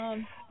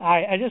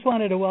I just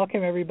wanted to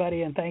welcome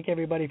everybody and thank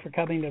everybody for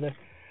coming to the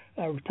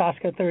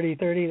TSCA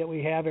 3030 that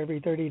we have every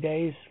 30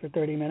 days for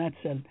 30 minutes.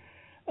 And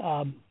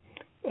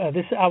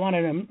I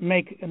wanted to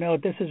make a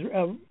note. This is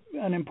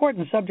an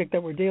important subject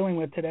that we're dealing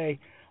with today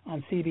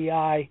on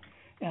CBI.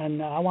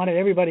 And I wanted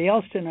everybody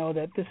else to know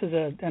that this is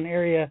an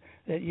area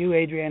that you,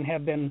 Adrienne,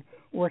 have been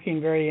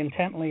working very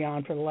intently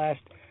on for the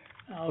last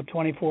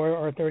 24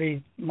 or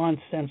 30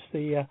 months since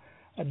the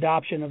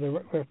adoption of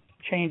the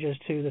changes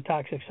to the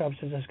Toxic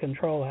Substances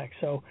Control Act.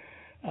 So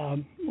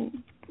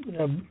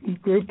the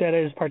group that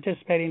is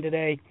participating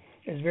today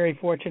is very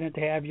fortunate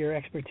to have your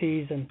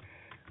expertise and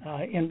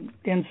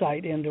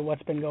insight into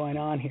what's been going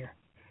on here.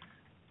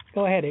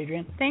 Go ahead,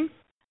 Adrienne.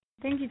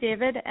 Thank you,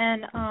 David.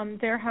 And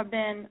there have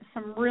been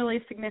some really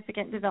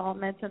significant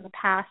developments in the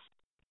past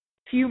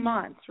few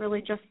months,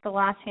 really just the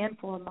last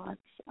handful of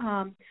months.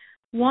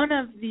 One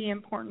of the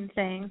important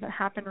things that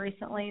happened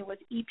recently was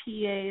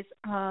EPA's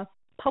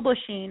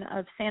publishing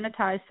of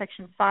sanitized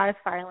Section 5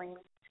 filings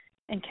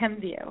in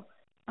ChemView.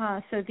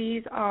 So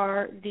these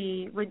are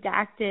the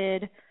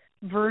redacted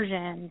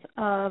versions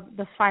of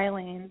the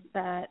filings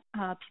that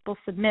people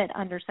submit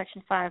under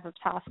Section 5 of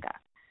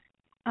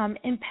TSCA.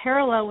 In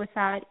parallel with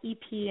that,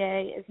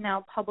 EPA is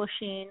now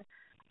publishing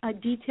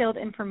detailed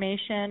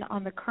information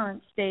on the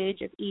current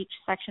stage of each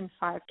Section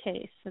 5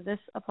 case. So this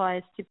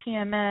applies to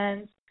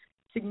PMNs,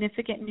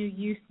 significant new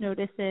use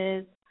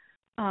notices,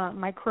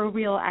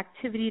 microbial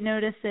activity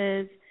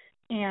notices,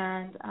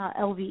 and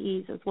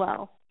LVEs as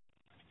well.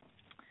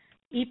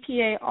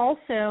 EPA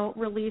also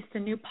released a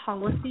new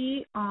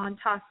policy on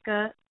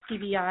TSCA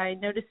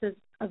CBI notices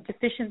of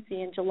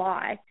deficiency in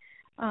July.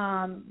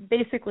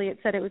 Basically, it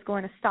said it was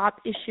going to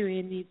stop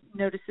issuing these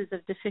notices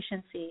of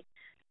deficiency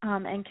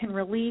and can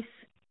release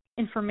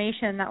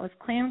information that was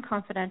claimed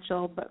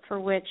confidential but for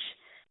which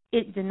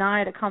it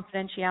denied a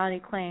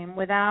confidentiality claim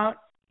without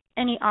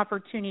any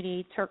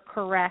opportunity to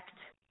correct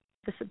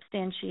the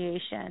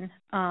substantiation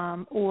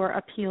or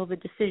appeal the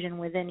decision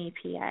within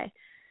EPA.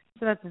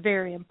 So that's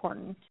very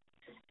important.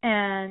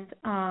 And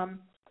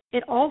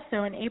it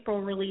also in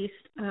April released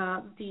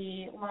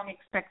the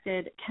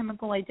long-expected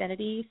Chemical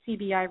Identity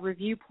CBI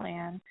Review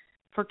Plan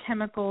for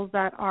chemicals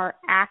that are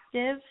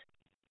active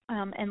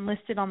and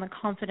listed on the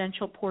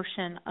confidential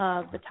portion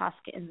of the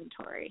TSCA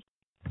inventory.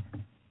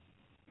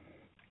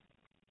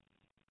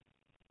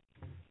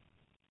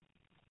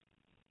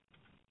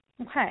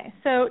 Okay,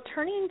 so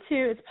turning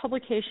to its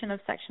publication of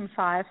Section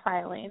 5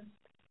 filings.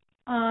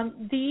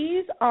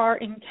 These are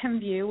in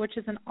ChemView, which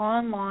is an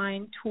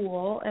online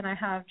tool, and I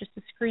have just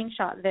a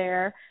screenshot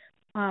there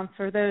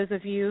for those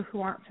of you who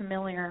aren't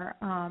familiar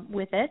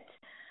with it.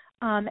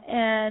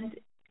 And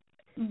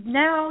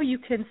now you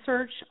can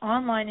search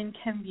online in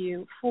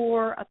ChemView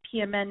for a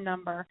PMN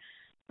number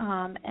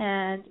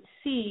and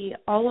see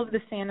all of the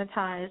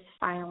sanitized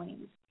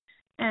filings.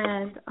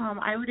 And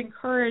I would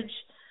encourage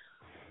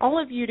all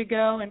of you to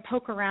go and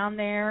poke around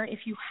there.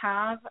 If you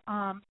have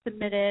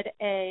submitted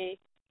a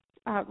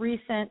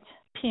recent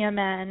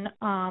PMN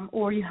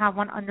or you have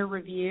one under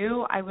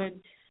review, I would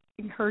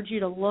encourage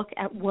you to look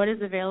at what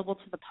is available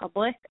to the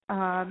public.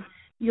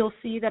 You'll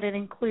see that it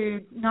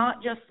includes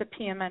not just the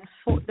PMN,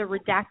 the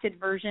redacted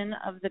version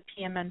of the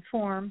PMN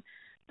form,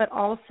 but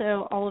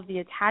also all of the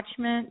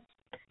attachments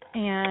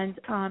and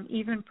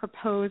even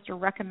proposed or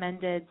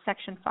recommended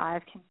Section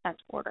 5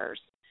 consent orders.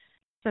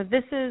 So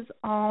this is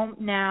all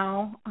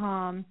now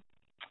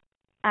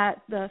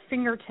at the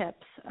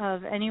fingertips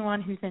of anyone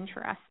who's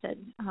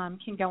interested,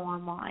 can go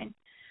online.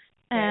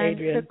 And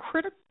Adrienne,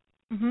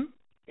 mm-hmm.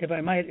 If I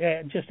might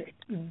just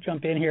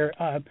jump in here,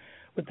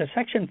 with the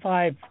Section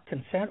 5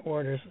 consent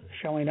orders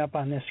showing up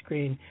on this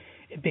screen,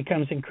 it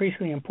becomes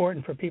increasingly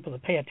important for people to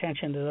pay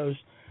attention to those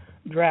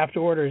draft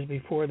orders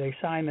before they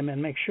sign them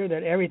and make sure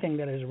that everything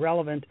that is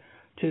relevant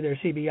to their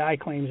CBI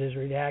claims is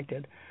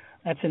redacted.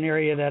 That's an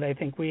area that I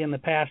think we in the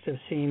past have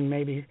seen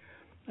maybe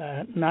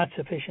not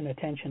sufficient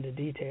attention to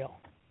detail.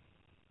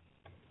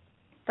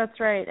 That's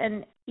right,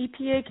 and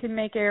EPA can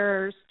make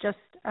errors just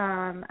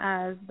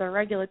as the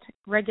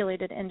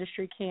regulated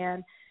industry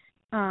can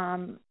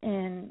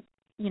in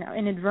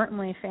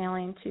inadvertently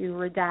failing to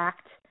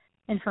redact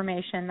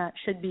information that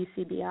should be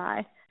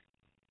CBI.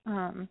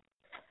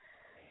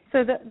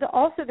 So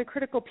also the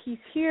critical piece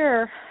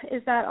here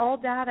is that all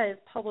data is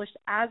published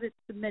as it's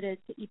submitted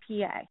to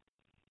EPA.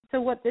 So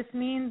what this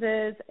means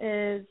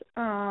is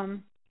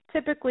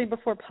typically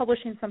before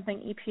publishing something,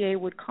 EPA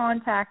would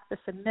contact the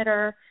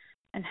submitter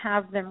and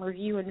have them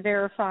review and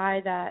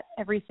verify that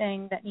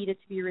everything that needed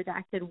to be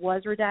redacted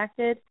was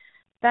redacted.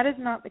 That is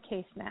not the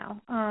case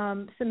now.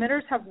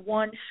 Submitters have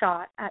one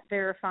shot at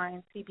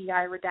verifying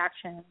CBI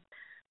redactions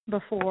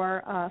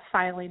before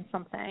filing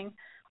something,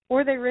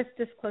 or they risk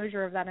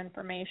disclosure of that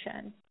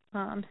information.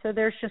 So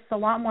there's just a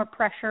lot more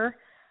pressure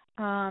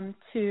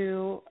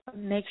to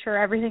make sure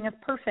everything is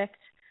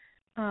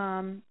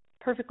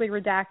perfectly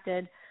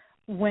redacted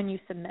when you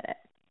submit it.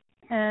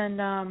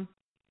 And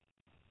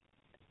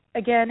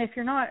again, if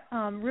you're not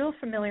real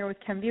familiar with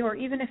ChemView, or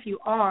even if you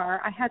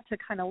are, I had to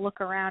kind of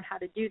look around how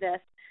to do this.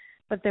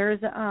 but there's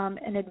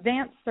an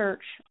advanced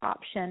search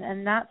option,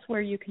 and that's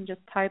where you can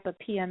just type a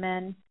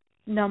PMN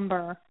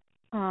number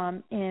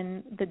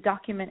in the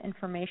document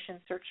information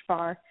search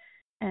bar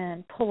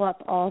and pull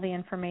up all the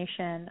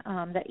information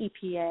that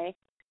EPA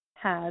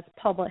has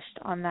published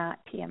on that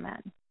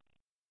PMN.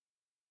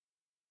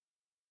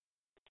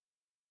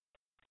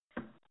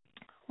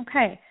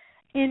 Okay,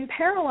 in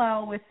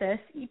parallel with this,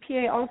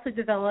 EPA also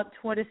developed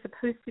what is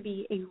supposed to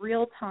be a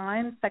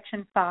real-time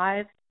Section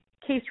 5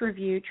 case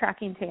review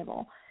tracking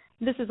table.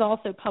 This is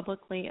also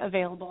publicly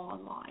available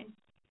online.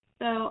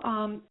 So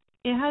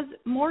it has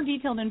more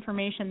detailed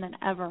information than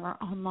ever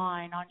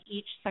online on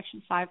each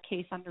Section 5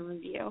 case under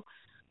review.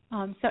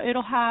 So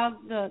it'll have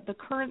the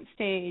current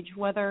stage,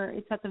 whether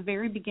it's at the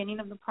very beginning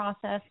of the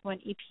process when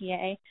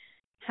EPA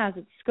has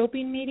its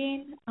scoping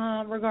meeting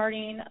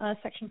regarding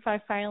Section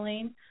 5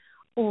 filing,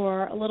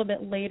 or a little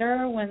bit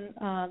later when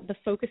the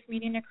focus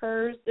meeting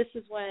occurs. This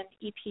is when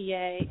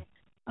EPA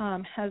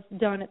has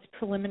done its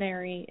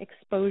preliminary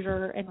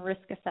exposure and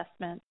risk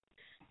assessment,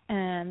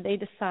 and they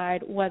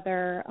decide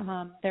whether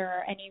there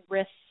are any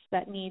risks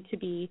that need to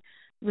be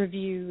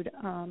reviewed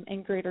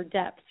in greater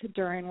depth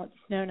during what's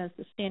known as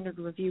the standard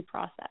review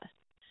process.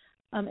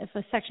 If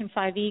a Section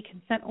 5E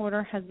consent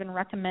order has been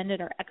recommended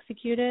or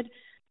executed,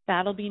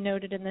 that'll be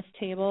noted in this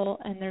table,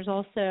 and there's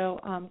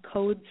also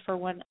codes for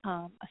when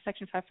a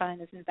Section 5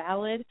 filing is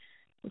invalid,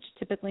 which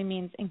typically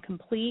means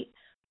incomplete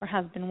or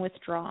has been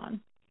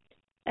withdrawn.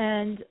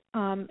 And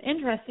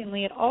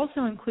interestingly, it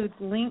also includes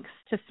links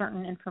to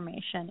certain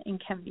information in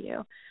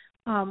ChemView.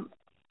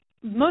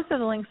 Most of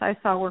the links I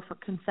saw were for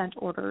consent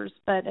orders,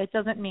 but it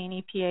doesn't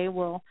mean EPA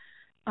will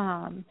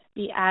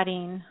be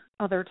adding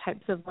other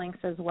types of links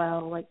as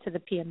well, like to the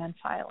PMN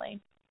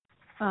filing.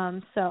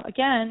 So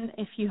again,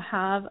 if you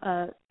have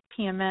a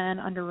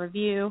PMN under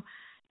review,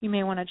 you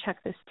may want to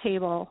check this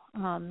table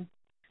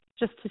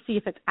just to see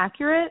if it's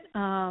accurate,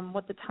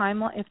 what the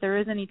time, if there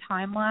is any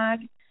time lag,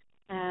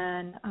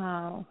 and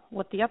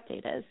what the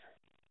update is.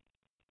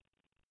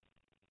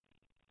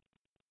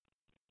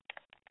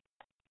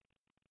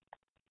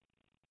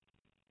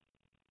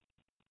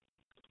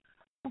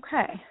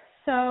 Okay,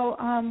 so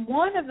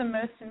one of the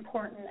most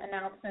important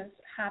announcements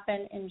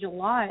happened in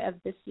July of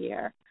this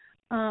year.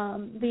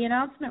 The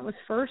announcement was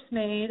first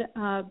made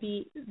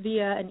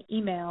via an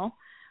email,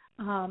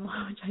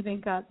 which I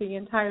think got the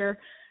entire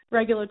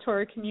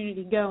regulatory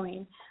community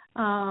going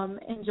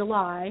in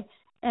July.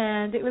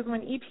 And it was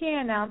when EPA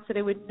announced that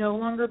it would no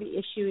longer be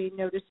issuing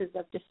notices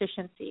of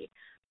deficiency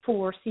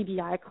for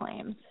CBI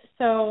claims.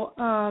 So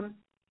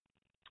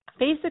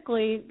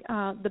basically,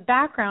 the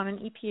background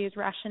in EPA's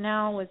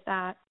rationale was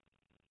that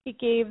it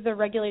gave the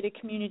regulated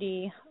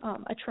community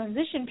a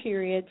transition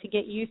period to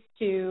get used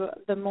to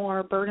the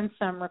more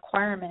burdensome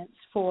requirements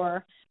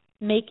for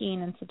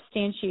making and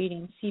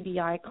substantiating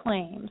CBI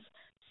claims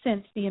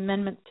since the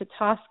amendments to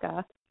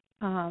TSCA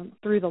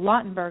through the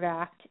Lautenberg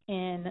Act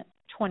in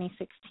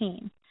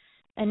 2016.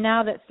 And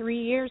now that 3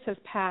 years has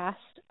passed,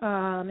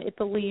 it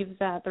believes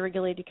that the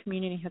regulated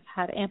community has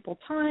had ample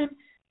time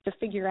to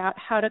figure out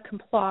how to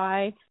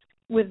comply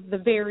with the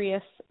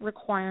various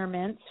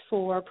requirements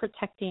for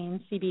protecting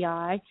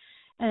CBI.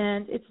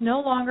 And it's no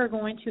longer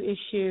going to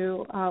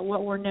issue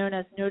what were known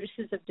as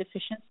notices of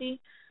deficiency,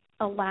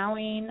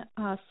 allowing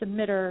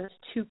submitters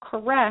to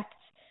correct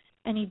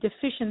any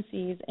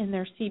deficiencies in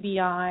their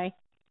CBI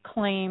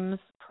claims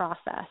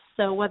process.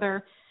 So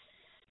whether,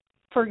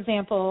 for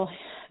example,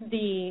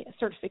 the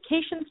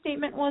certification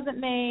statement wasn't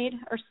made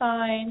or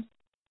signed,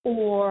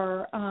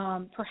 or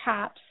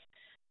perhaps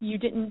you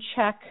didn't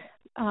check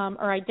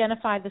or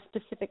identify the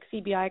specific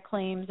CBI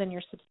claims in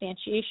your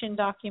substantiation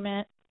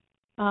document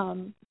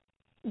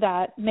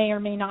that may or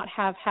may not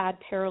have had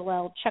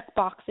parallel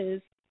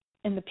checkboxes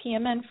in the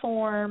PMN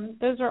form.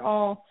 Those are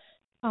all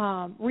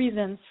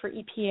reasons for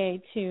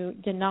EPA to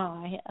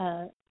deny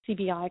a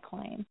CBI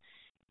claim.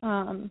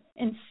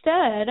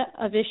 Instead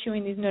of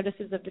issuing these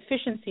notices of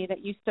deficiency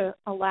that used to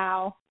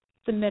allow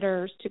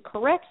submitters to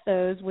correct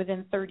those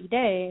within 30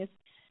 days,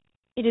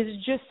 it is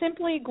just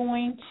simply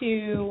going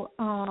to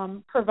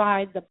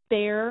provide the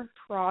bare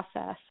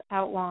process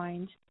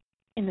outlined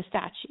in the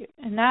statute,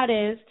 and that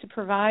is to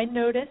provide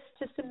notice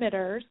to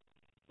submitters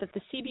that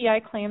the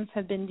CBI claims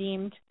have been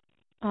deemed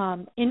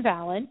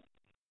invalid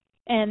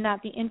and that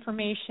the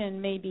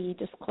information may be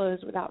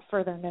disclosed without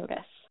further notice.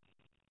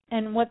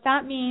 And what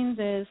that means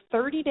is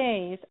 30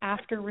 days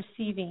after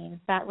receiving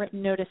that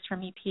written notice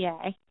from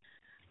EPA,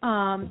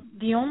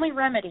 the only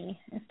remedy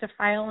is to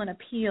file an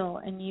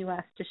appeal in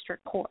U.S.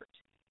 District Court.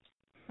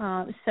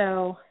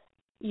 So,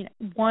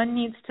 one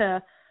needs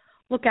to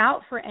look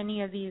out for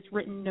any of these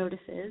written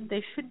notices.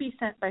 They should be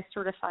sent by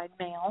certified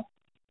mail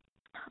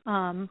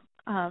from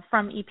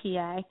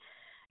EPA,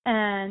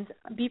 and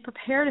be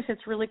prepared if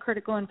it's really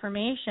critical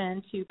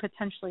information to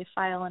potentially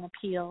file an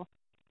appeal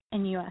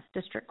in U.S.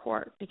 District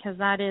Court, because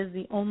that is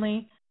the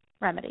only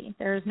remedy.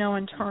 There is no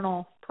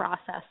internal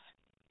process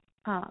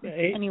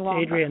any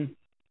longer.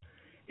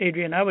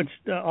 Adrienne, I would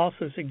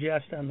also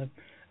suggest on the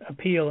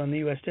appeal in the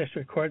U.S.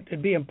 District Court,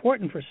 it'd be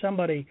important for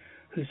somebody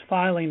who's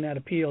filing that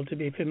appeal to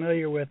be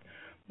familiar with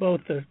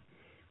both the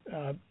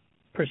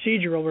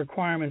procedural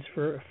requirements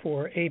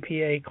for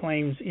APA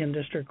claims in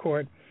district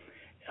court,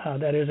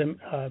 that is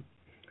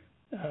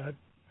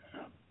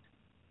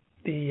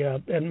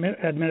the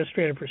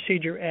Administrative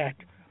Procedure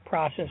Act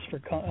process for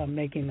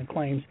making the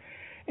claims,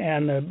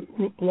 and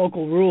the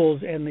local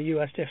rules in the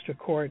U.S. District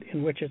Court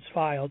in which it's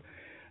filed.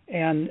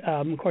 And,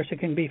 of course, it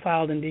can be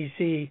filed in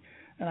D.C.,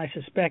 and I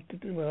suspect,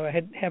 well, I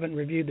haven't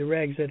reviewed the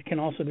regs, that it can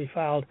also be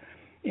filed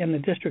in the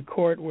district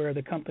court where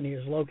the company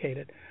is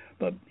located.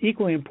 But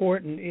equally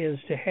important is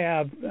to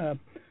have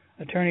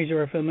attorneys who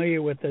are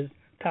familiar with the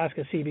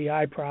TSCA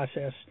CBI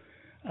process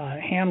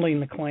handling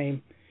the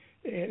claim.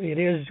 It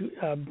is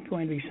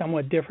going to be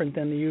somewhat different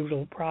than the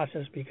usual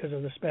process because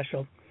of the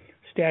special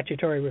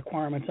statutory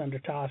requirements under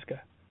TSCA.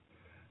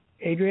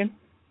 Adrienne?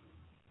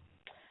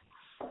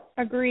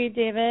 Agreed,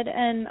 David.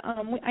 And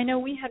I know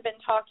we had been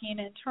talking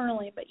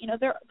internally, but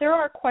there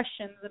are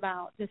questions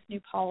about this new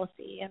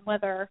policy and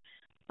whether,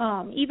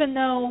 even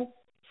though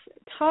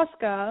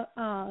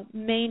TSCA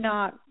may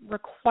not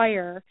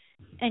require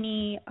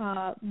any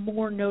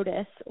more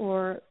notice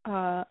or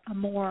a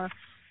more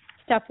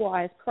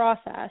stepwise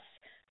process,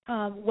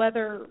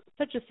 whether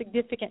such a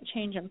significant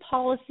change in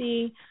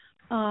policy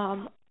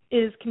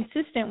is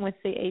consistent with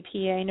the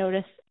APA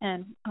notice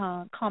and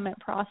comment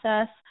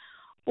process,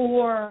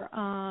 or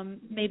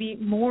maybe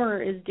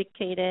more is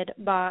dictated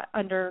by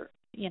under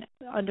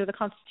the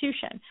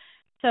Constitution.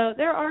 So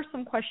there are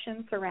some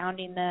questions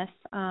surrounding this.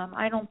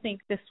 I don't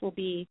think this will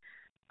be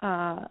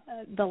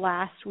the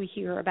last we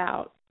hear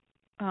about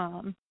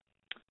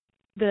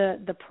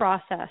the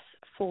process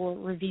for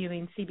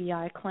reviewing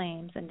CBI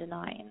claims and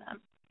denying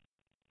them.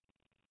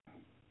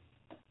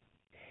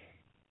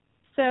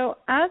 So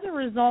as a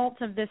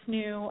result of this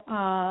new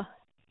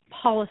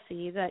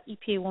policy that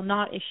EPA will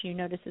not issue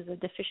notices of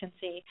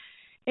deficiency,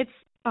 it's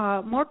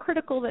more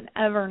critical than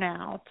ever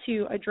now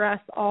to address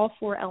all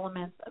four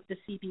elements of the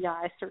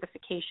CBI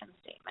certification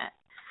statement.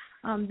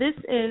 This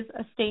is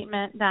a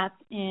statement that's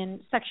in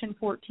Section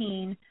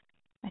 14,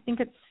 I think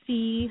it's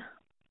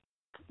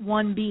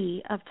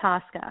C1B of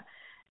TSCA.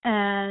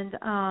 And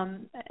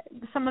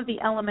some of the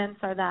elements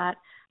are that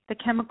the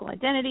chemical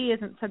identity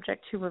isn't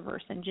subject to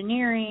reverse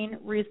engineering,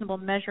 reasonable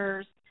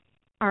measures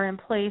are in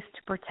place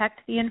to protect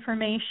the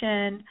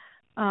information,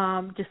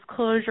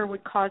 disclosure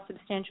would cause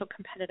substantial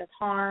competitive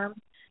harm.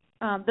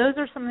 Those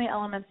are some of the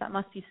elements that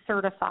must be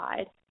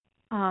certified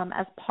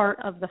as part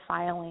of the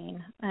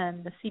filing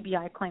and the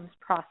CBI claims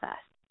process.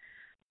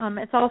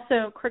 It's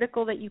also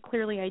critical that you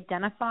clearly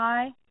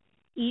identify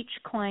each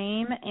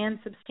claim and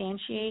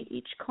substantiate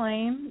each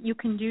claim. You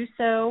can do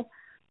so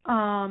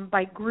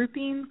by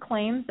grouping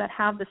claims that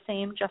have the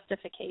same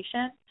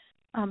justification,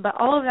 but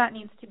all of that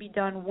needs to be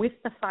done with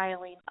the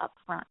filing up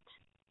front.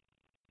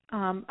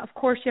 Of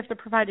course, you have to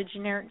provide a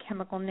generic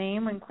chemical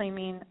name when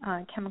claiming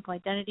chemical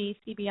identity,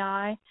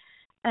 CBI,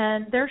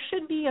 and there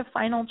should be a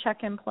final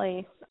check in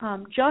place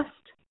just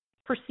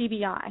for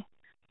CBI.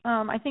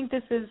 I think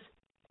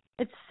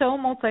it's so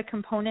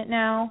multi-component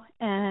now,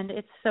 and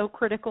it's so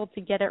critical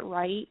to get it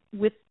right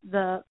with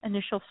the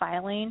initial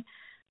filing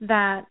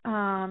that,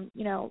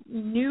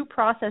 new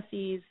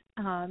processes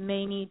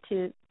may need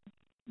to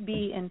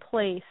be in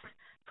place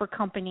for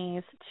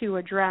companies to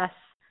address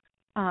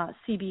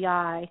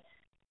CBI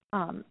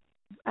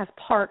as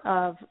part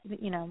of,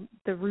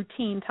 the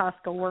routine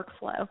TSCA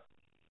workflow.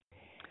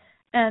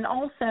 And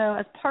also,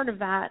 as part of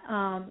that,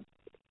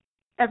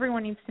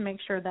 everyone needs to make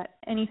sure that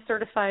any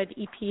certified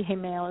EPA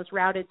mail is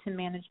routed to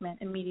management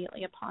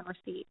immediately upon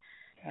receipt,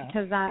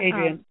 because that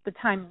the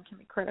timing can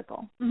be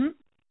critical. Mm-hmm.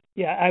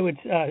 Yeah, I would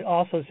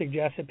also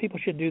suggest that people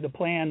should do a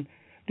plan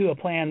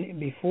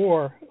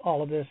before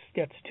all of this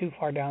gets too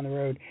far down the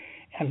road,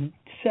 and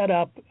set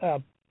up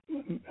a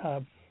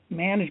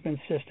management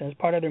system as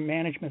part of their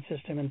management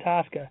system in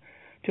TSCA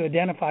to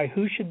identify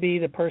who should be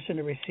the person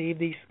to receive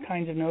these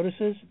kinds of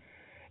notices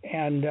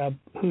and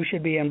who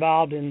should be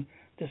involved in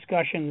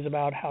discussions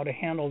about how to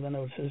handle the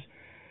notices.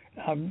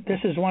 This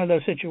is one of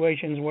those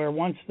situations where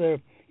once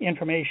the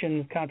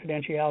information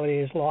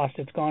confidentiality is lost,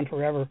 it's gone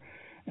forever,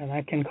 and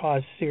that can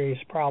cause serious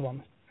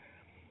problems.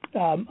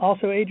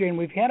 Also, Adrienne,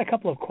 we've had a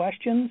couple of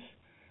questions.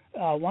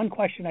 One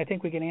question I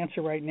think we can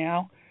answer right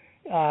now.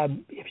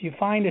 If you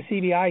find a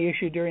CBI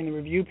issue during the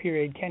review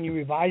period, can you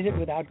revise it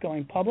without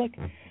going public?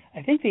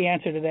 I think the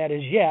answer to that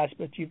is yes,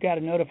 but you've got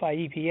to notify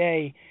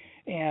EPA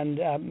and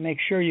make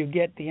sure you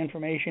get the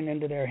information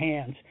into their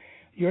hands.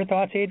 Your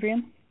thoughts,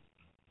 Adrienne?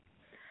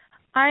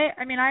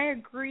 I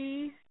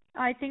agree.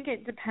 I think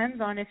it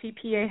depends on if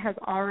EPA has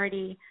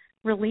already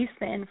released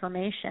the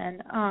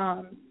information.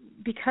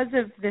 Because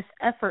of this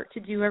effort to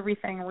do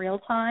everything real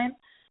time,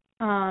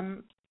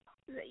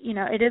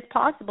 it is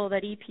possible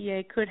that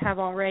EPA could have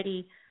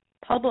already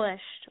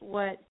published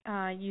what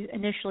you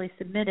initially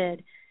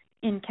submitted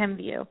in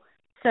ChemView.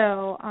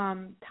 So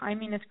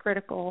timing is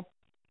critical,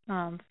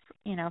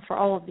 for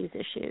all of these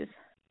issues.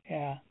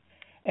 Yeah,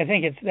 I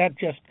think that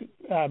just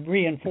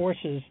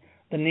reinforces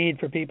the need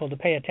for people to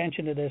pay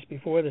attention to this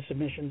before the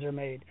submissions are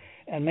made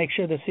and make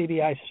sure the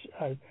CBI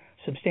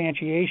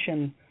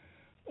substantiation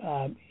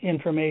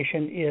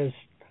information is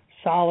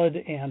solid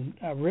and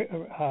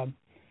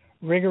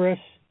rigorous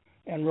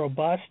and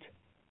robust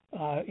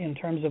in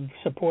terms of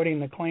supporting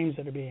the claims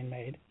that are being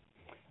made.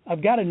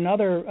 I've got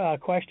another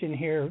question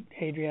here,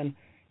 Adrian.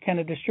 Can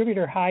a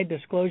distributor hide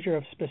disclosure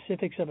of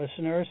specifics of a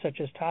SNUR, such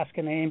as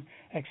TSCA name,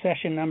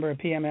 accession number, and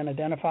PMN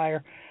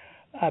identifier?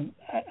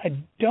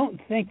 I don't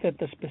think that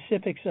the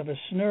specifics of a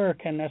SNUR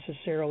can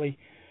necessarily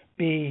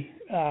be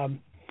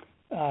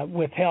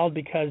withheld,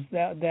 because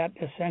that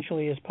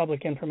essentially is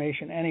public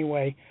information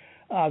anyway.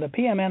 The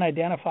PMN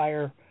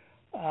identifier,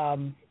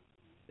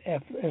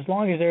 as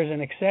long as there's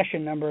an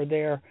accession number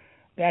there,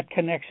 that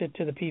connects it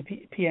to the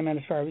PMN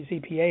as far as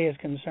EPA is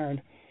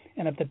concerned.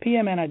 And if the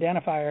PMN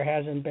identifier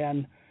hasn't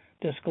been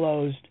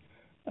disclosed,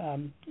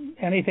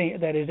 anything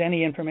that is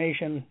any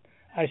information,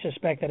 I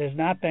suspect, that has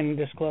not been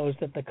disclosed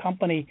that the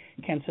company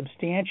can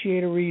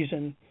substantiate a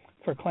reason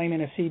for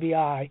claiming a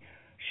CBI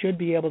should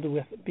be able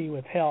to be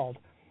withheld.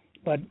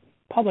 But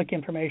public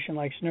information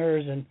like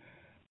SNURS and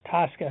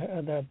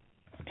TSCA, the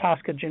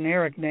TSCA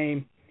generic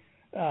name,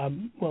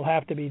 will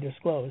have to be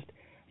disclosed.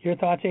 Your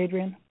thoughts,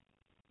 Adrian?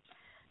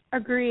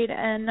 Agreed.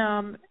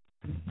 And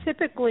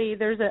typically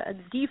there's a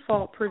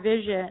default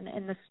provision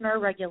in the SNUR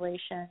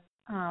regulation,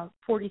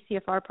 40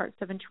 CFR Part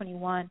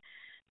 721,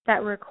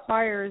 that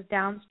requires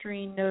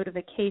downstream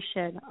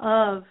notification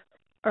of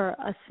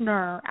a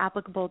SNUR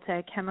applicable to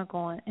a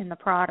chemical in the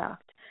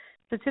product.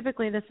 So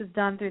typically this is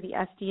done through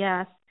the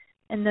SDS,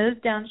 and those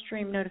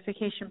downstream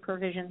notification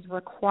provisions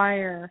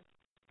require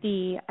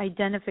the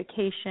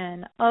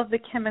identification of the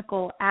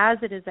chemical as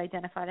it is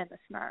identified in the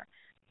SNUR.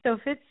 So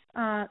if it's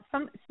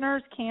some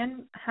SNURs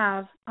can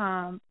have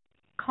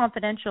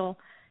confidential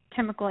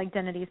chemical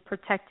identities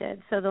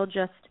protected, so they'll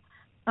just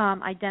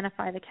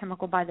identify the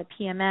chemical by the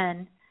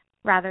PMN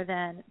rather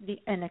than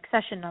an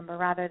accession number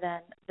rather than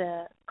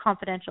the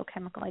confidential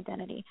chemical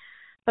identity.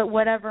 But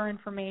whatever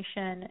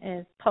information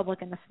is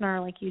public in the SNUR,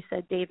 like you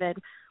said, David,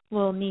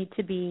 will need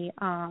to be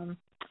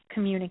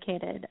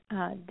communicated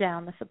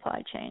down the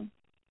supply chain.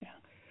 Yeah.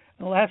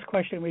 The last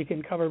question we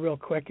can cover real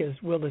quick is,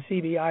 will the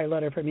CBI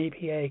letter from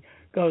EPA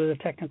go to the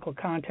technical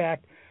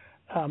contact?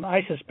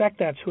 I suspect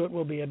that's who it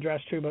will be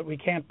addressed to, but we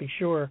can't be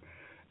sure.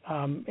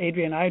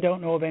 Adrian, I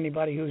don't know of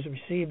anybody who's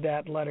received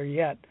that letter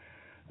yet,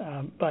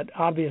 but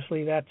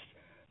obviously that's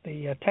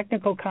the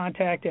technical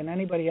contact, and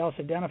anybody else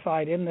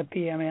identified in the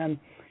PMN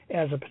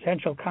as a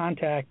potential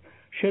contact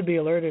should be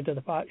alert to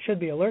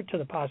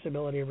the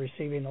possibility of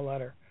receiving the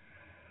letter.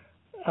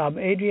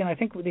 Adrian, I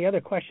think the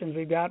other questions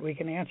we've got we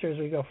can answer as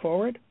we go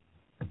forward.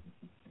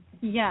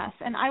 Yes,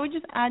 and I would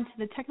just add to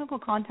the technical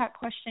contact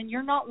question,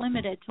 you're not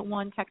limited to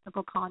one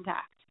technical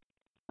contact.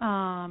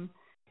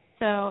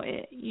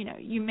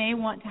 You may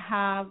want to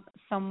have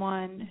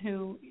someone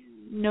who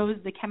knows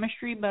the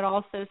chemistry, but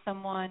also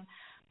someone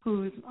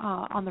who's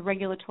on the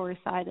regulatory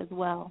side as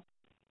well.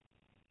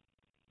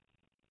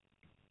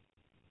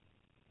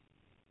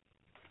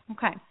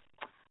 Okay,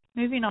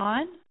 moving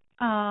on.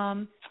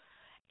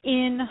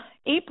 In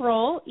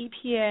April,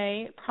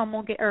 EPA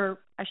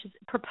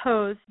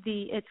proposed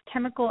its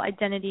Chemical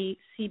Identity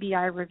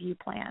CBI Review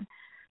Plan.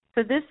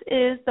 So this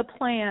is the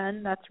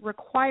plan that's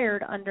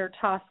required under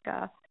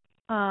TSCA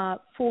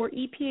for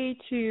EPA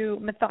to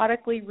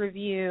methodically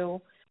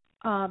review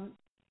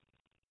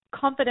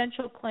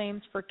confidential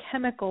claims for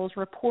chemicals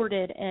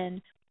reported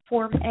in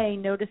Form A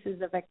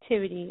Notices of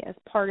Activity as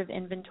part of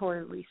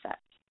inventory reset.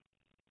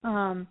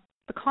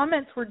 The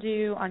comments were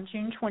due on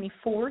June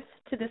 24th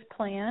to this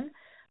plan,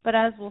 but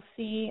as we'll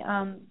see,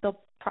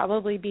 there'll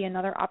probably be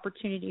another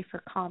opportunity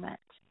for comment.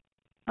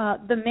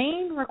 The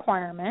main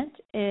requirement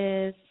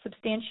is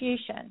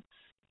substantiation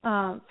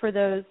for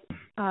those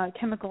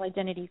chemical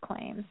identity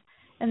claims,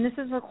 and this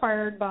is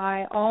required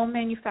by all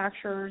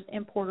manufacturers,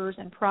 importers,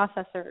 and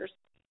processors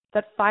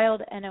that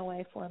filed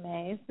NOA Form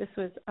As. This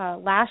was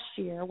last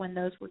year when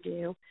those were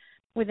due,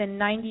 within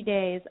 90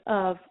 days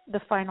of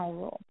the final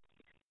rule.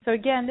 So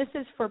again, this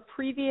is for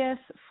previous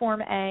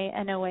Form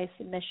A NOA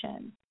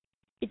submissions.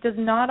 It does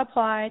not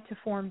apply to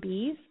Form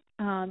Bs.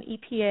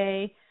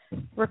 EPA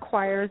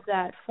requires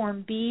that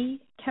Form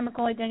B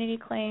chemical identity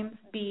claims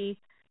be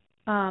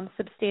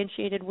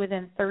substantiated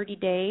within 30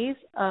 days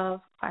of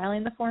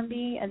filing the Form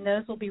B, and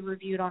those will be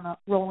reviewed on a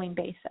rolling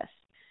basis.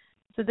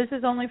 So this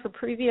is only for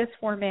previous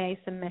Form A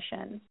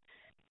submissions.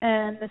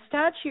 And the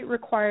statute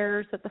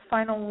requires that the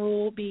final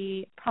rule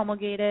be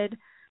promulgated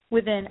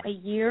within a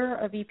year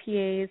of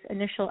EPA's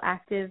initial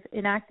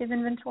inactive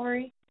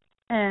inventory,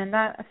 and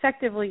that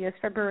effectively is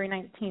February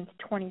 19th,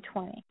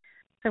 2020.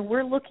 So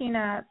we're looking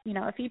at,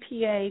 if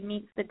EPA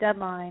meets the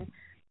deadline,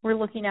 we're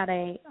looking at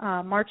a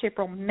March,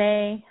 April,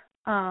 May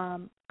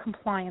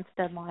compliance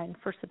deadline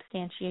for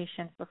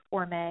substantiation for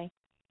Form A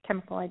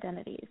chemical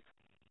identities.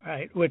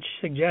 Right, which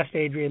suggests,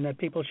 Adrian, that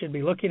people should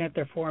be looking at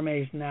their Form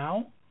As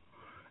now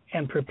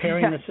and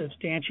preparing the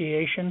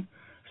substantiation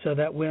so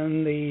that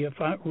when the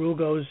rule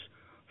goes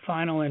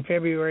final in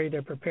February,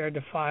 they're prepared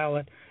to file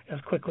it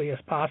as quickly as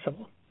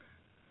possible.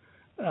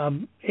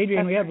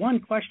 Adrian, we had one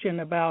question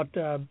about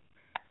the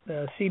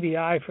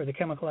CBI for the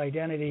chemical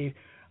identity.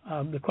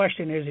 The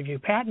question is, if you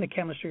patent a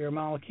chemistry or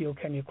molecule,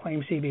 can you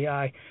claim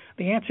CBI?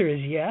 The answer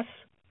is yes.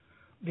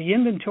 The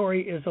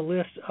inventory is a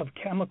list of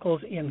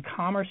chemicals in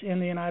commerce in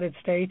the United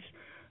States.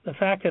 The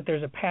fact that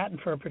there's a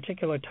patent for a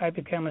particular type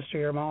of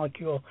chemistry or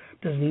molecule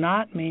does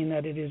not mean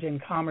that it is in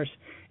commerce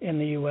in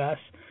the U.S.,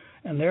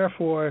 and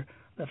therefore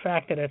the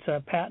fact that it's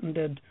a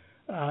patented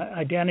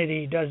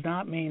identity does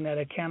not mean that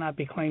it cannot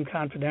be claimed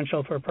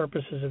confidential for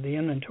purposes of the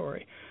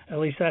inventory. At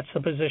least that's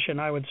the position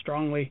I would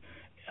strongly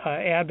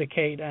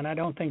advocate, and I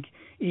don't think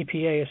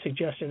EPA has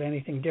suggested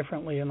anything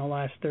differently in the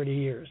last 30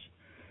 years.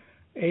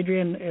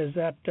 Adrian, is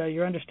that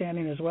your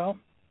understanding as well?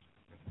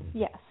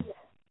 Yes,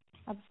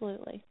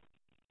 absolutely.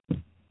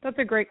 That's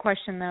a great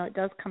question, though. It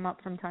does come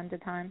up from time to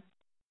time.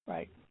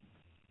 Right.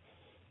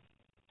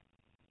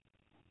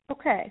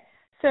 Okay.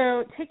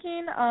 So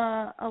taking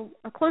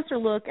a closer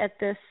look at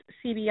this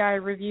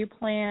CBI review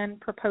plan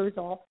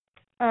proposal,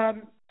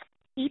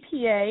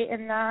 EPA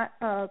in that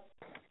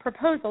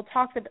proposal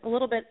talks a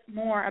little bit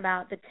more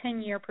about the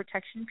 10-year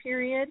protection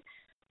period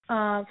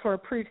for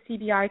approved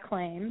CBI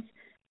claims.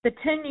 The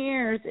 10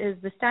 years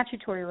is the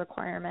statutory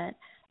requirement,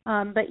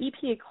 but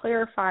EPA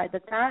clarified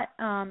that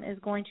is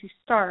going to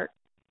start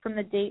from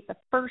the date the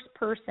first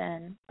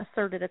person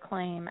asserted a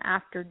claim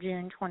after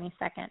June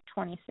 22nd,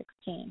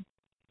 2016.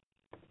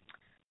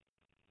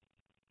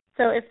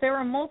 So if there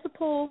are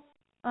multiple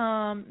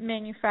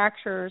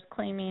manufacturers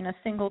claiming a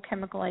single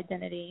chemical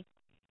identity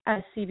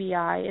as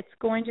CBI, it's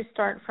going to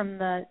start from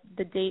the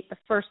date the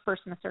first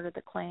person asserted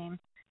the claim.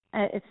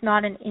 It's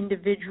not an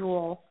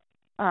individual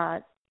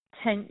the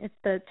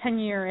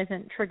 10-year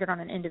isn't triggered on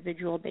an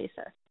individual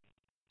basis.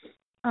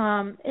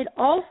 It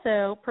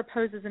also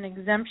proposes an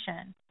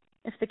exemption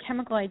if the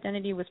chemical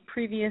identity was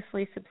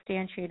previously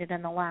substantiated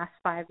in the last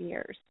 5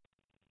 years.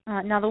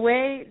 Now, the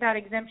way that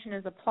exemption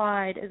is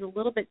applied is a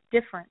little bit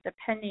different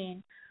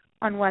depending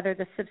on whether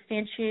the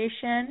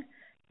substantiation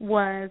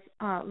was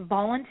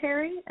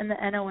voluntary in the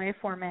NOA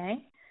Form A.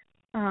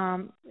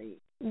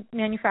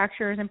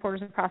 Manufacturers,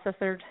 importers, and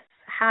processors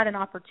had an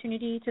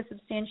opportunity to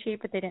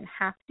substantiate, but they didn't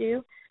have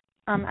to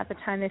at the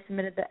time they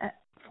submitted the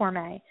Form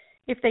A.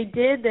 If they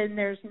did, then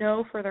there's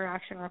no further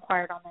action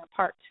required on their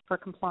part for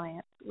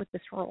compliance with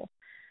this rule.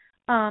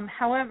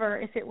 However,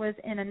 if it was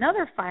in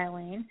another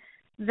filing,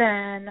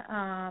 then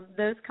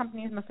those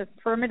companies must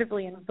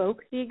affirmatively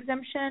invoke the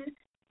exemption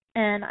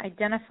and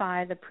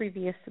identify the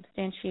previous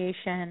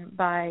substantiation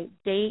by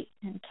date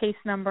and case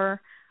number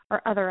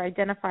or other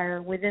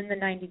identifier within the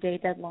 90-day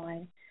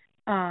deadline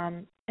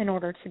in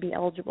order to be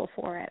eligible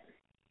for it.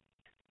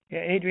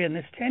 Yeah, Adrian,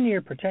 this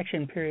 10-year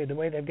protection period, the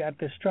way they've got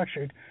this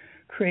structured,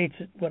 creates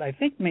what I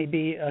think may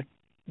be a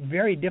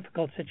very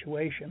difficult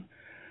situation.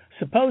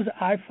 Suppose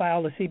I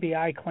file a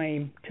CBI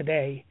claim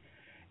today,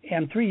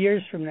 and 3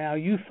 years from now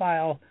you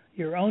file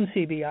your own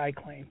CBI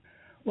claim.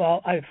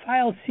 Well, I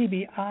filed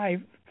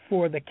CBI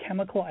for the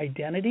chemical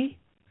identity,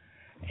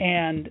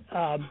 and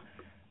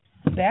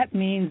that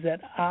means that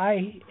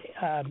I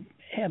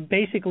have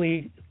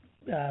basically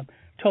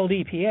told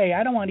EPA,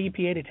 I don't want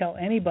EPA to tell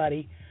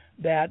anybody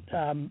that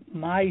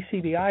my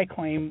CBI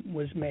claim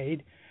was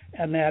made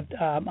and that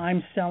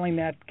I'm selling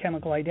that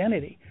chemical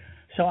identity.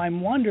 So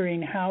I'm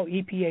wondering how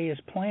EPA is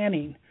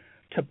planning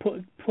to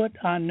put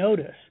on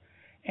notice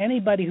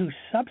anybody who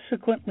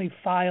subsequently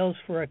files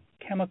for a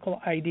chemical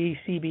ID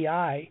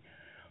CBI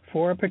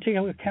for a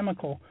particular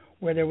chemical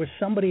where there was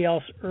somebody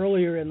else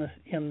earlier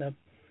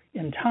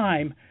in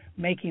time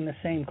making the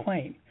same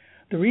claim.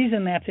 The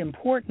reason that's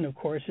important, of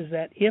course, is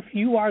that if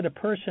you are the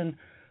person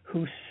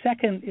who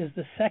is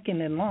the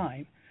second in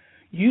line,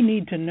 you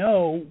need to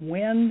know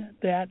when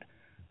that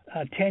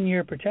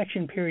 10-year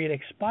protection period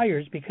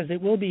expires, because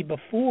it will be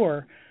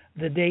before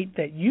the date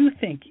that you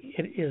think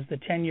it is the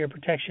 10-year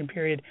protection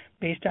period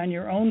based on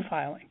your own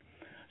filing.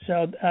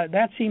 So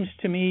that seems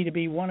to me to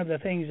be one of the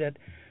things that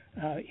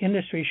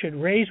industry should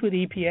raise with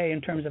EPA in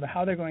terms of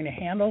how they're going to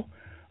handle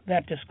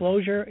that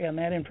disclosure and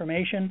that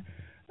information.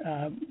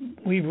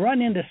 We've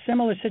run into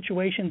similar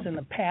situations in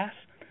the past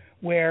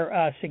where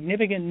a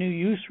significant new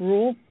use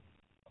rule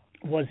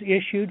was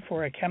issued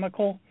for a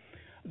chemical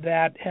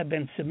that had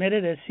been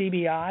submitted as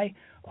CBI.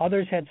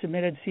 Others had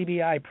submitted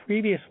CBI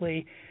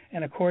previously,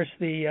 and of course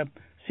the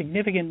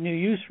significant new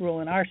use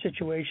rule in our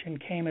situation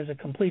came as a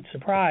complete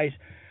surprise,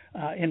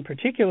 in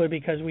particular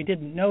because we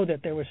didn't know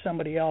that there was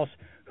somebody else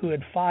who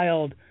had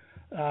filed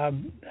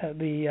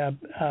the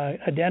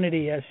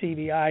identity as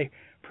CBI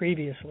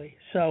previously.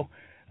 So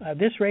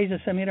this raises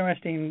some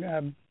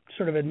interesting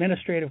sort of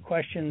administrative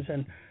questions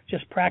and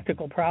just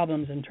practical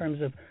problems in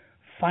terms of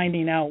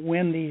finding out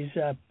when these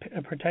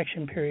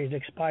protection periods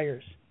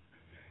expires.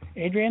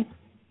 Adrian?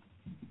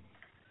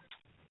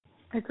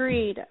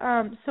 Agreed.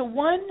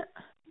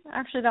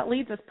 Actually that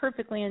leads us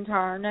perfectly into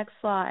our next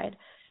slide.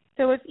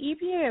 So if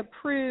EPA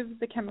approves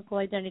the chemical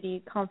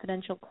identity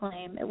confidential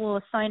claim, it will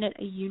assign it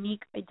a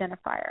unique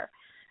identifier.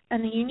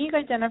 And the unique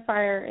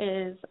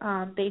identifier is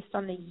based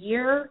on the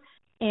year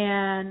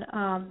and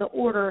the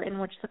order in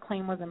which the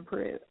claim was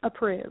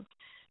approved.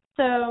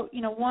 So,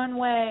 one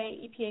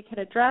way EPA could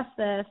address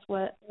this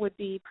would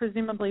be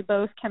presumably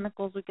both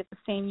chemicals would get the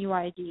same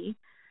UID,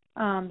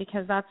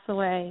 because that's the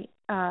way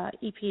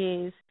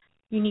EPA's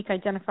unique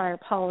identifier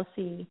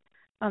policy,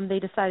 they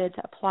decided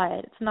to apply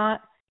it. It's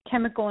not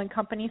chemical and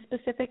company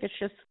specific, it's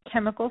just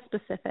chemical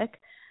specific.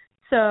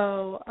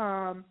 So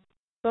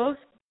both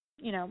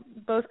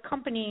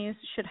companies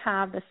should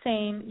have the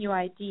same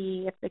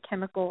UID if the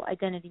chemical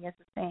identity is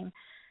the same.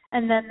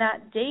 And then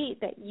that date,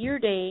 that year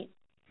date,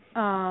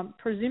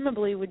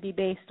 presumably would be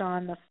based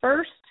on the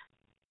first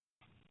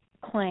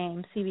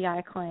claim,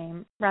 CBI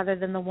claim, rather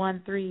than the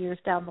one 3 years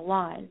down the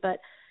line. But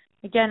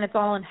again, it's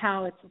all in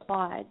how it's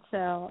applied.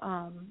 So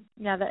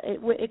that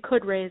it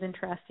could raise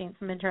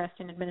some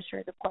interesting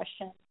administrative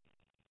questions.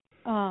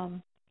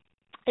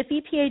 If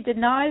EPA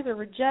denies or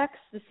rejects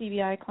the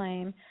CBI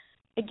claim,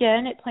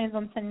 again, it plans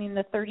on sending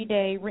the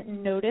 30-day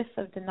written notice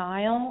of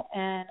denial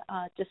and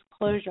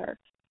disclosure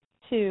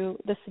to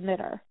the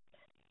submitter.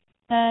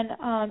 And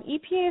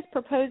EPA is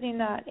proposing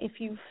that if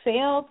you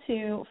fail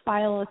to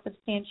file a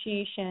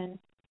substantiation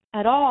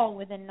at all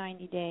within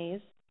 90 days,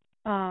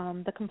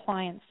 the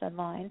compliance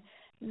deadline,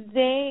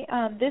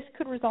 this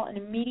could result in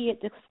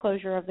immediate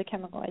disclosure of the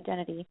chemical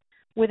identity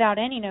without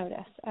any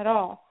notice at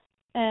all.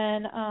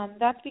 And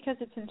that's because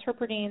it's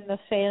interpreting the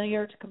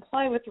failure to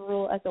comply with the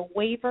rule as a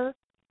waiver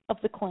of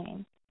the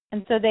claim.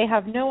 And so they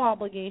have no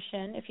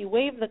obligation, if you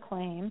waive the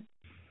claim,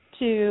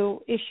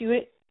 to issue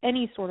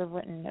any sort of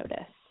written notice.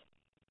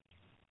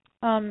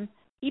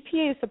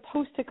 EPA is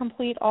supposed to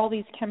complete all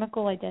these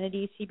chemical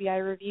identity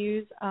CBI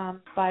reviews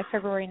by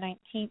February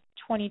 19th,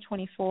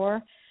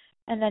 2024.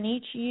 And then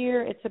each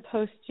year it's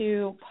supposed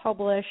to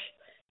publish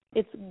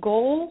its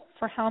goal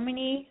for how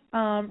many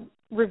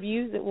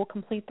reviews it will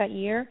complete that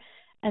year,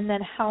 and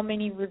then how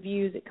many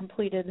reviews it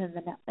completed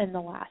in the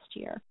last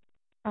year.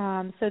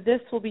 So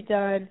this will be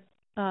done,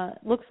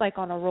 looks like,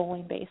 on a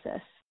rolling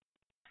basis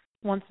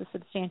once the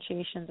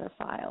substantiations are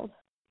filed.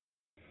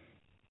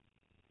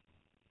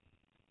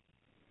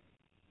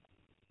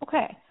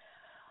 Okay.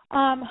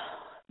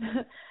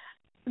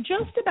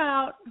 Just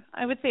about,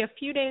 I would say, a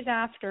few days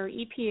after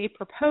EPA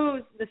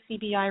proposed the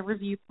CBI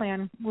review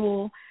plan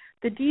rule,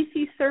 the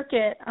D.C.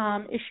 Circuit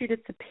issued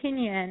its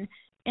opinion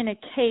in a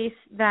case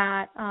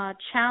that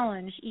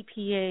challenged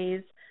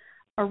EPA's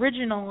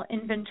original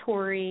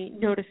inventory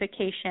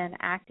notification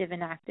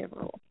active-inactive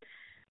rule.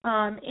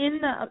 In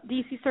the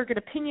D.C. Circuit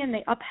opinion,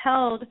 they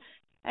upheld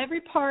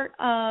every part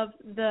of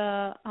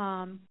the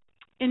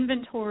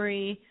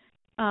inventory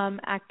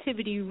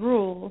activity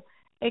rule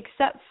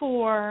except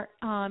for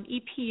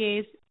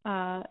EPA's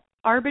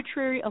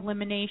arbitrary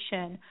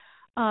elimination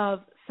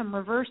of some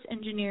reverse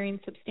engineering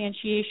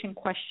substantiation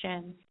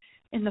questions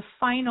in the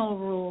final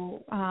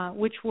rule,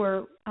 which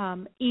were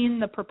in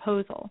the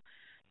proposal.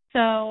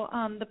 So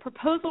the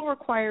proposal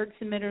required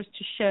submitters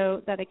to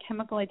show that a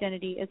chemical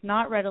identity is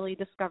not readily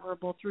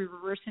discoverable through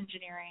reverse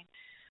engineering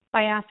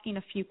by asking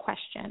a few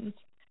questions.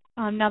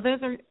 Now, those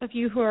of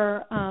you who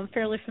are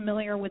fairly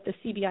familiar with the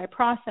CBI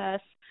process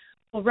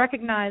will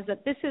recognize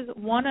that this is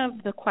one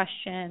of the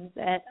questions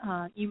that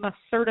you must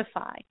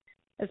certify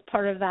as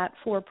part of that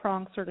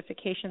four-pronged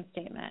certification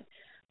statement.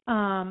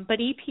 But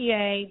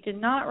EPA did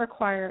not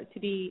require it to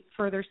be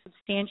further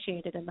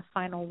substantiated in the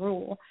final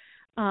rule,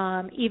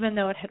 even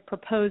though it had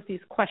proposed these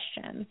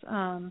questions.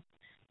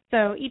 So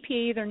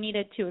EPA either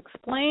needed to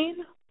explain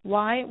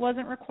why it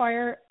wasn't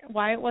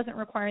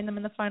requiring them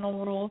in the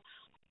final rule,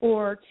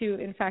 or to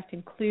in fact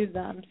include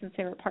them since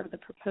they were part of the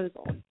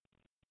proposal.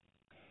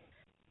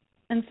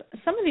 And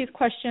some of these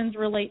questions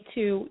relate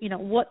to,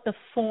 what the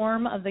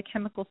form of the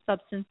chemical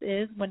substance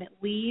is when it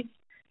leaves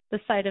the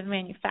site of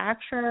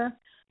manufacture.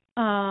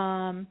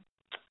 Can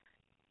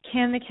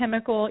the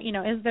chemical,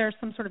 is there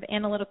some sort of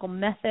analytical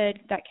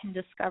method that can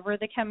discover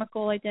the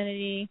chemical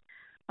identity?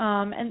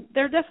 And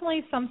there are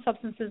definitely some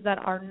substances that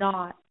are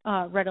not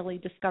readily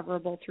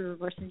discoverable through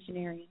reverse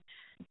engineering.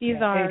 These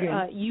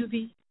are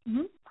UV.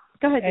 Mm-hmm.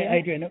 Go ahead, David.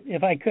 Adrian,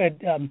 if I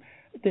could,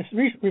 this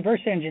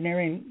reverse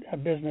engineering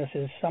business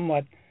is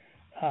somewhat,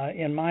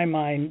 in my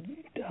mind,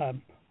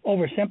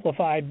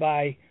 oversimplified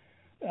by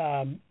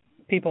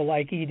people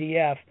like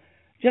EDF.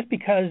 Just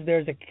because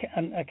there's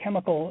a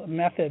chemical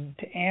method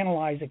to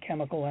analyze a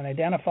chemical and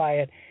identify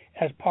it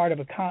as part of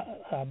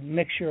a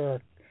mixture or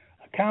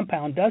a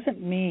compound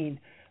doesn't mean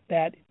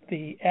that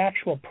the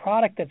actual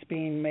product that's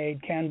being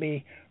made can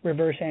be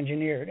reverse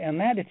engineered. And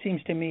that, it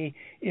seems to me,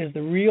 is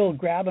the real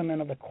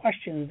gravamen of the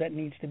questions that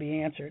needs to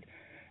be answered.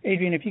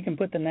 Adrian, if you can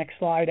put the next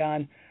slide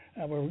on,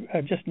 we're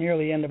just near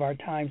the end of our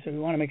time, so we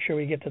want to make sure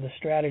we get to the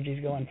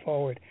strategies going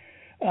forward.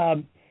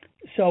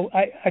 So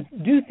I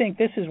do think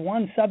this is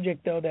one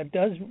subject, though, that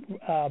does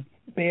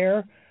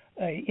bear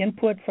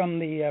input from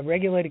the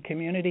regulated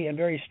community and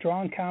very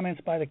strong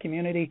comments by the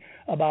community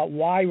about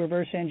why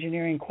reverse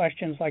engineering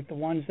questions like the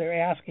ones they're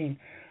asking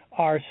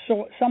are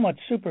somewhat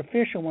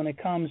superficial when it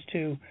comes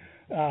to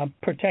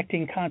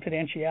protecting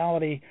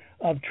confidentiality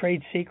of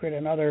trade secret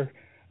and other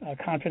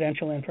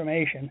confidential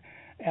information.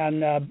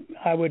 And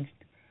I would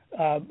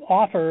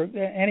offer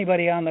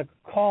anybody on the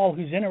call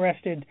who's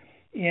interested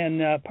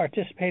in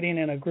participating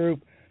in a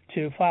group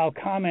to file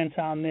comments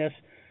on this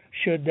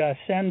should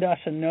send us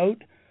a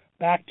note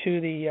back to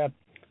the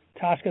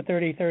TSCA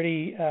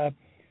 3030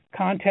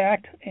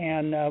 contact,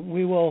 and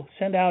we will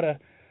send out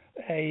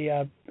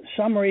a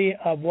summary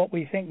of what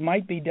we think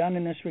might be done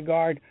in this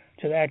regard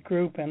to that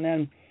group, and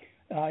then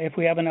if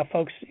we have enough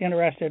folks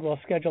interested, we'll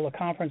schedule a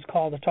conference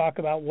call to talk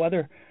about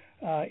whether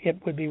it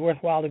would be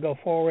worthwhile to go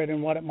forward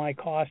and what it might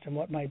cost and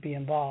what might be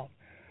involved.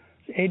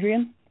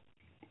 Adrian?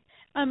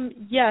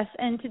 Yes,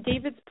 and to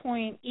David's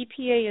point,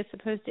 EPA is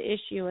supposed to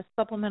issue a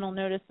supplemental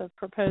notice of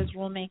proposed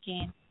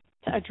rulemaking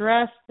to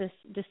address this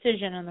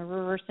decision on the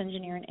reverse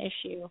engineering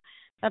issue.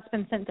 That's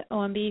been sent to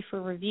OMB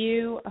for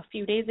review a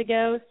few days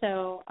ago,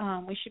 so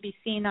we should be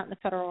seeing that in the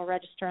Federal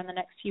Register in the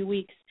next few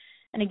weeks.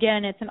 And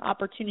again, it's an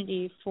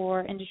opportunity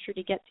for industry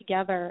to get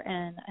together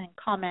and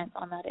comment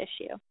on that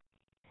issue.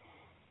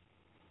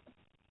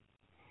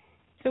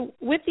 So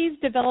with these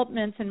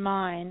developments in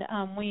mind,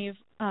 we've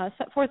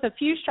set forth a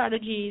few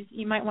strategies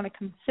you might want to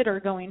consider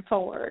going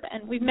forward.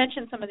 And we've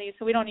mentioned some of these,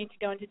 so we don't need to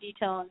go into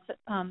detail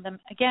on them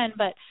again.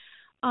 But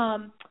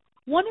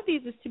one of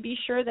these is to be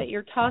sure that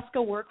your TSCA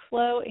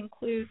workflow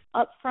includes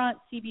upfront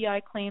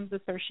CBI claims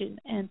assertion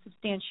and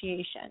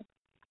substantiation.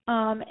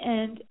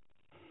 And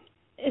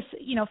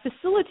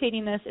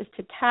facilitating this is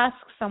to task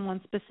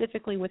someone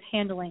specifically with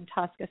handling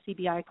TSCA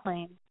CBI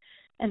claims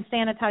and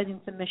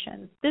sanitizing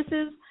submissions. This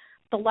is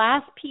the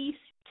last piece,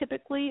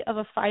 typically, of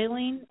a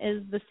filing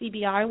is the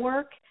CBI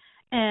work,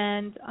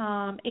 and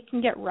it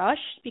can get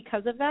rushed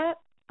because of that.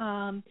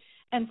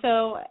 And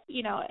so,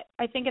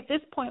 I think at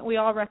this point we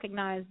all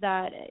recognize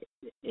that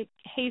it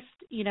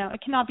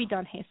cannot be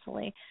done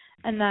hastily,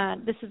 and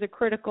that this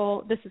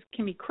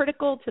can be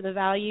critical to the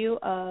value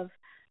of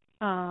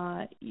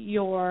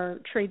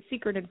your trade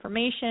secret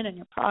information and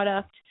your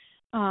product.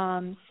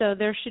 So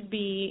there should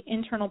be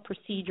internal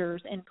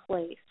procedures in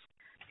place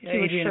to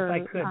Adrian, assure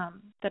if I could.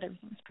 that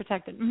everything's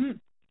protected. Mm-hmm.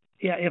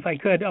 Yeah, if I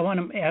could, I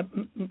want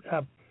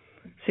to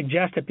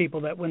suggest to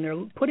people that when they're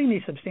putting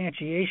these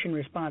substantiation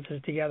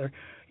responses together,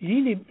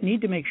 you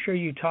need to make sure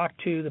you talk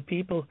to the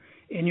people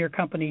in your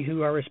company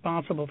who are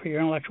responsible for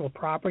your intellectual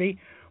property,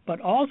 but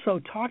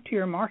also talk to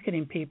your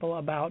marketing people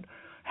about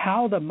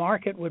how the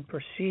market would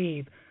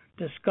perceive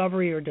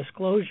discovery or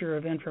disclosure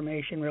of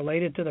information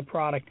related to the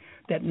product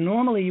that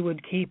normally you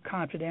would keep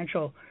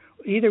confidential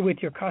either with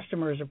your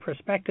customers or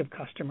prospective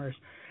customers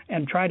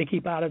and try to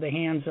keep out of the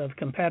hands of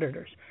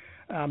competitors.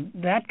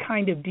 That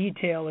kind of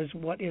detail is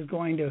what is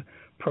going to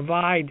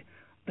provide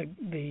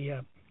the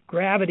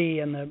gravity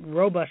and the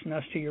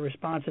robustness to your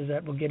responses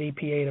that will get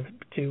EPA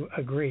to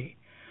agree.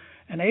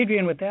 And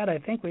Adrian, with that, I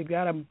think we've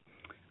got to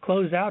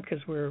close out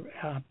because we're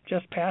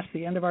just past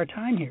the end of our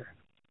time here.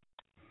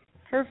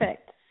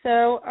 Perfect.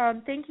 So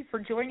thank you for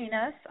joining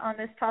us on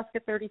this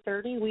TSCA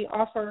 3030. We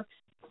offer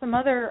some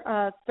other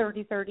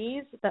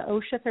 3030s, the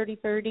OSHA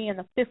 3030 and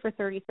the FIFRA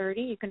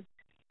 3030. You can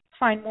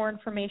find more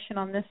information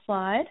on this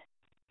slide.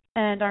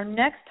 And our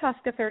next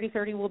TSCA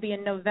 3030 will be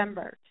in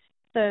November.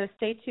 So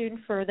stay tuned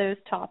for those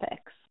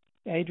topics.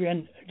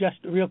 Adrian, just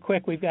real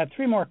quick, we've got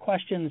 3 more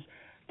questions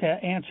to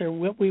answer.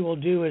 What we will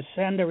do is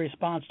send a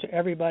response to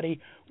everybody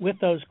with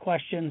those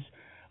questions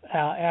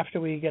after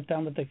we get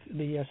done with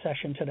the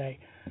session today.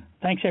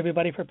 Thanks,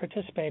 everybody, for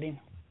participating.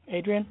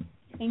 Adrian?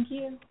 Thank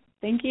you.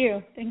 Thank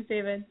you. Thanks,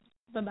 David.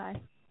 Bye-bye.